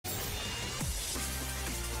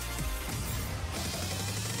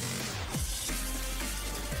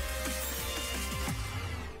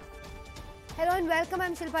and welcome.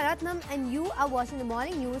 I'm Shilpa Ratnam and you are watching the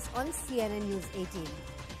morning news on CNN News 18.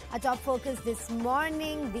 Our top focus this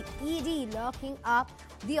morning, the ED locking up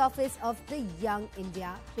the office of the Young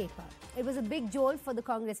India paper. It was a big jolt for the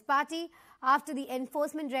Congress party after the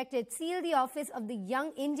Enforcement Directorate sealed the office of the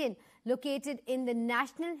Young Indian located in the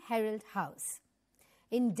National Herald House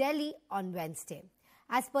in Delhi on Wednesday.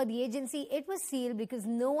 As per the agency, it was sealed because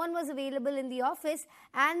no one was available in the office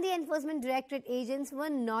and the Enforcement Directorate agents were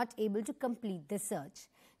not able to complete the search.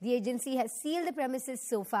 The agency has sealed the premises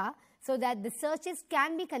so far so that the searches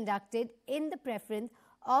can be conducted in the preference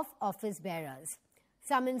of office bearers.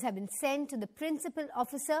 Summons have been sent to the principal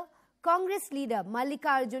officer, Congress leader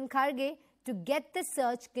Mallikarjun Kharge, to get the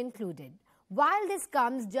search concluded. While this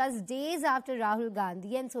comes just days after Rahul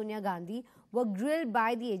Gandhi and Sonia Gandhi were grilled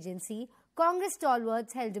by the agency, Congress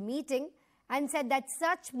stalwarts held a meeting and said that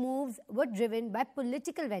such moves were driven by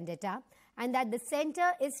political vendetta and that the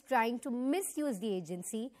centre is trying to misuse the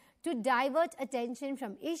agency to divert attention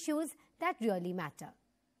from issues that really matter.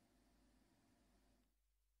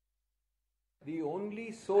 The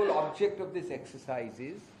only sole object of this exercise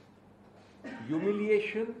is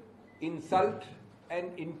humiliation, insult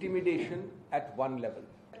and intimidation at one level.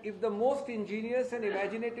 If the most ingenious and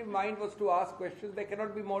imaginative mind was to ask questions, there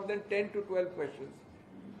cannot be more than 10 to 12 questions.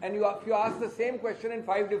 And if you ask the same question in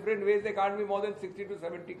 5 different ways, there can't be more than 60 to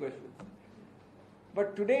 70 questions.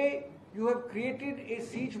 But today, you have created a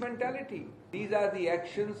siege mentality. These are the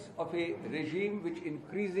actions of a regime which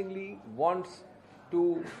increasingly wants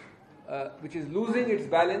to, which is losing its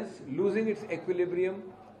balance, losing its equilibrium,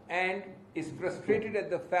 and is frustrated at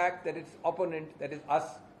the fact that its opponent, that is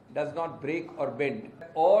us, does not break or bend.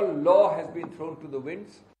 All law has been thrown to the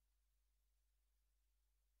winds.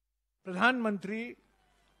 प्रधानमंत्री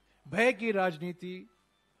भय की राजनीति,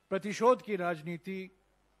 प्रतिशोध की राजनीति,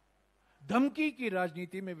 धमकी की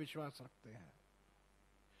राजनीति में विश्वास रखते हैं।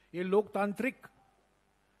 ये लोकतांत्रिक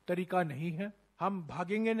तरीका नहीं है। हम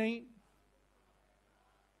भागेंगे नहीं,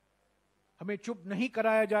 हमें चुप नहीं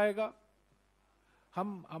कराया जाएगा।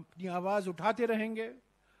 हम अपनी आवाज उठाते रहेंगे।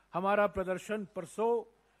 हमारा प्रदर्शन परसों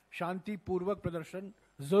शांतिपूर्वक प्रदर्शन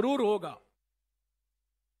जरूर होगा।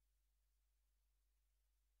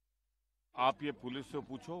 आप ये पुलिस से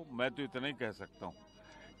पूछो, मैं तो इतना ही कह सकता हूं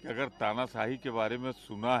कि अगर तानाशाही के बारे में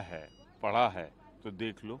सुना है, पढ़ा है, तो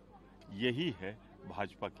देख लो, यही है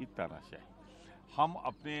भाजपा की तानाशाही। हम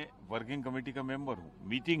अपने वर्किंग कमेटी का मेंबर हूं,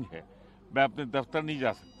 मीटिंग है, मैं अपने दफ्तर नहीं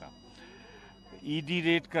जा सकता। ईडी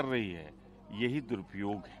रेड कर रही है, यही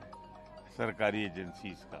दुरुपयोग है सरकारी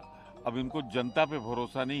एजेंसीज का। अब इनको जनता पे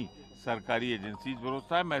भरोसा नहीं, सरकारी एजेंसीज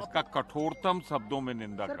भरोसा है। मैं इसका कठोरतम शब्दों में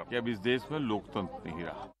निंदा करता हूं कि अब इस देश में लोकतंत्र नहीं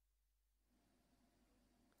रहा।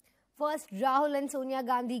 First, Rahul and Sonia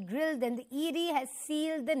Gandhi grilled, then the ED has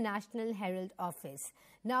sealed the National Herald office.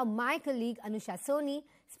 Now, my colleague Anusha Soni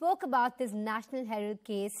spoke about this National Herald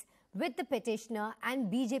case with the petitioner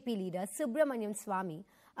and BJP leader Subramaniam Swamy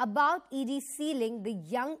about ED sealing the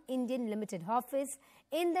Young Indian Limited office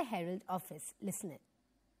in the Herald office. Listen it.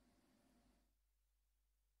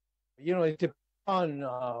 You know, it depends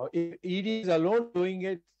on if ED is alone doing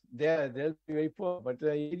it, they'll be very poor. But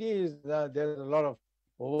the ED is, there's a lot of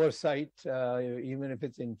oversight, even if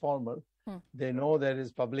it's informal. They know that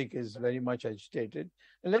his public is very much agitated.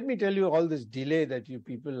 And let me tell you all this delay that you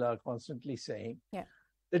people are constantly saying. Yeah.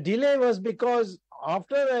 The delay was because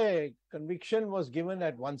after a conviction was given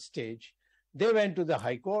at one stage, they went to the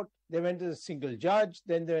High Court, they went to the single judge,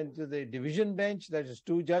 then they went to the division bench, that is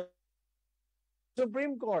 2 judges,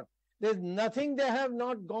 Supreme Court. There's nothing they have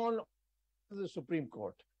not gone to the Supreme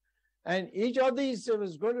Court. And each of these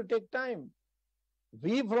was going to take time.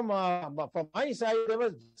 We, from my side, there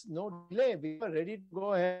was no delay. We were ready to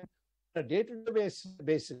go ahead on a day-to-day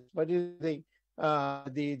basis. But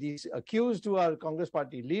these accused who are Congress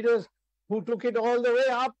party leaders who took it all the way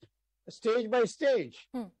up, stage by stage.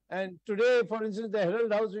 And today, for instance, the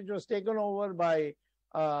Herald House, which was taken over by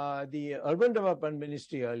the Urban Development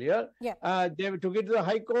Ministry earlier, they took it to the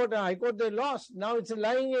High Court, and High Court they lost. Now it's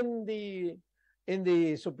lying in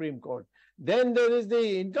the Supreme Court. Then there is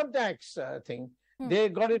the income tax thing. They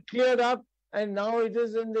got it cleared up, and now it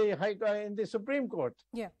is in the Supreme Court.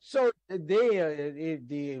 Yeah. So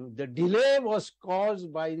the delay was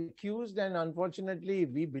caused by the accused, and unfortunately,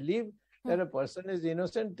 we believe that a person is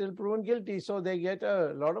innocent till proven guilty. So they get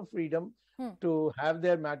a lot of freedom to have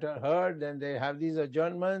their matter heard, and they have these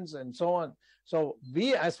adjournments and so on. So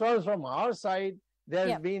we, as far as from our side,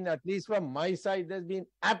 there's been, at least from my side, there's been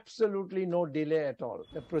absolutely no delay at all.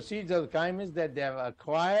 The procedure of the crime is that they have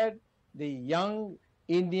acquired the Young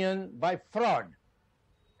Indian by fraud.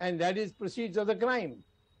 And that is proceeds of the crime.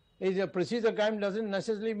 Proceeds of crime doesn't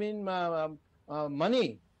necessarily mean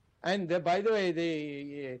money. And by the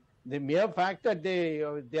way, the mere fact that they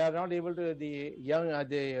are not able to, the young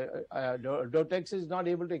Dotex is not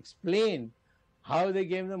able to explain how they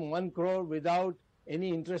gave them 1 crore without any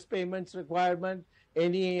interest payments requirement,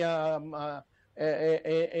 anything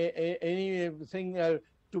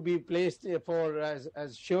to be placed for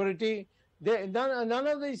as surety. None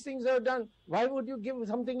of these things are done. Why would you give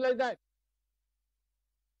something like that?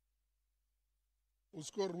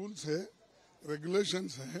 उसको rules है,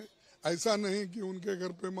 regulations है. ऐसा नहीं कि उनके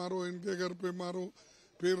घर पे मारो, इनके घर पे मारो,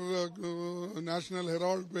 फिर नेशनल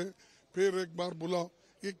हेराल्ड पे फिर एक बार बुलाओ.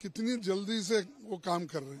 ये कितनी जल्दी से वो काम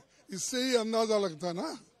कर रहे हैं, इससे ही अंदाजा लगता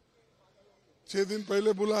ना. 6 दिन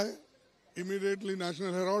पहले बुलाए, इमीडिएटली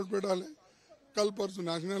नेशनल हेराल्ड पे डाले, कल परसों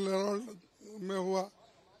नेशनल हेराल्ड में हुआ,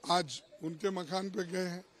 आज उनके मकान पे गए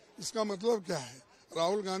हैं. इसका मतलब क्या है?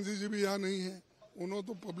 राहुल गांधी जी भी यहाँ नहीं है, उन्होंने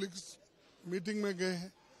तो पब्लिक मीटिंग में गए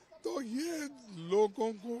हैं. तो ये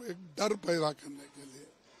लोगों को एक डर पैदा करने के लिए,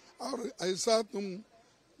 और ऐसा तुम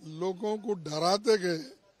लोगों को डराते गए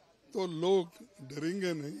तो लोग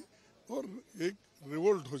डरेंगे नहीं और एक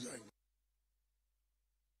रिवोल्ट हो जाएंगे.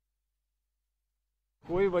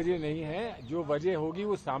 कोई वजह नहीं है, जो वजह होगी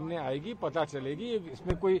वो सामने आएगी, पता चलेगी.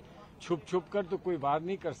 इसमें कोई छुप कर तो कोई वार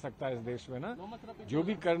नहीं कर सकता इस देश में ना. जो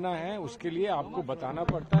भी करना है उसके लिए आपको बताना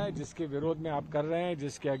पड़ता है. जिसके विरोध में आप कर रहे हैं,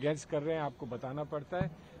 जिसके अगेंस्ट कर रहे हैं, आपको बताना पड़ता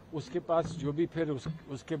है. उसके पास जो भी फिर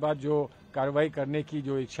उसके बाद जो कार्रवाई करने की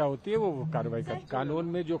जो इच्छा होती है वो कार्रवाई कर. कानून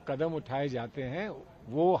में जो कदम उठाए जाते हैं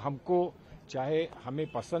वो हमको, चाहे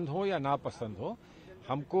हमें पसंद हो या ना पसंद हो,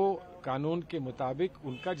 हमको कानून के मुताबिक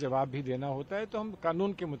उनका जवाब भी देना होता है. तो हम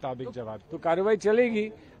कानून के मुताबिक जवाब, तो कार्रवाई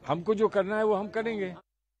चलेगी. हमको जो करना है वो हम करेंगे.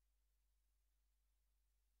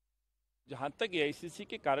 जहां तक एआईसीसी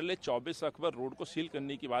के कार्यालय 24 अकबर रोड को सील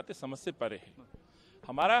करने की बात है, समझ से परे है.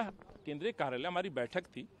 हमारा केंद्रीय कार्यालय, हमारी बैठक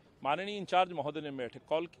थी, माननीय इंचार्ज महोदय ने बैठक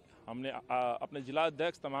कॉल की. हमने अपने जिला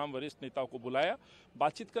अध्यक्ष, तमाम वरिष्ठ नेताओं को बुलाया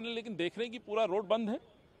बातचीत करने, लेकिन देख रहे हैं कि पूरा रोड बंद है.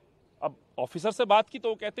 अब ऑफिसर से बात की तो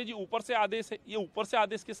वो कहते हैं जी ऊपर से आदेश है. ये ऊपर से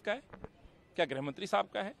आदेश किसका है? क्या गृह मंत्री साहब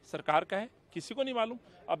का है, सरकार का है? किसी को नहीं मालूम.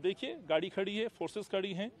 अब देखिए गाड़ी खड़ी है, फोर्सेस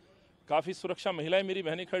खड़ी हैं, काफ़ी सुरक्षा, महिलाएं मेरी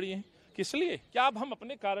बहनें खड़ी हैं. किस लिए? क्या अब हम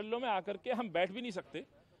अपने कार्यालयों में आकर के हम बैठ भी नहीं सकते,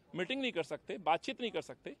 मीटिंग नहीं कर सकते, बातचीत नहीं कर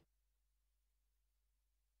सकते?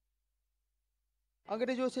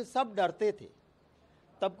 अंग्रेजों से सब डरते थे,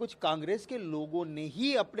 तब कुछ कांग्रेस के लोगों ने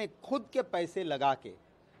ही अपने खुद के पैसे लगा के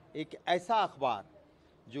एक ऐसा अखबार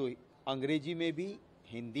जो अंग्रेजी में भी,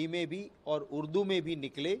 हिंदी में भी और उर्दू में भी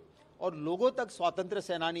निकले और लोगों तक स्वतंत्र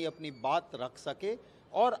सेनानी अपनी बात रख सके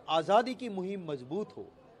और आज़ादी की मुहिम मजबूत हो,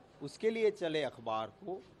 उसके लिए चले अखबार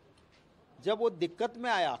को. जब वो दिक्कत में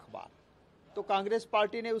आया अखबार, तो कांग्रेस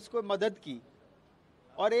पार्टी ने उसको मदद की.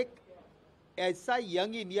 और एक ऐसा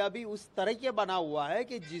यंग इंडिया भी उस तरह के बना हुआ है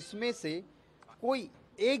कि जिसमें से कोई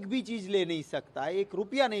एक भी चीज़ ले नहीं सकता है, 1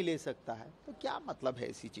 रुपया नहीं ले सकता है. तो क्या मतलब है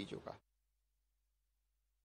ऐसी चीज़ों का?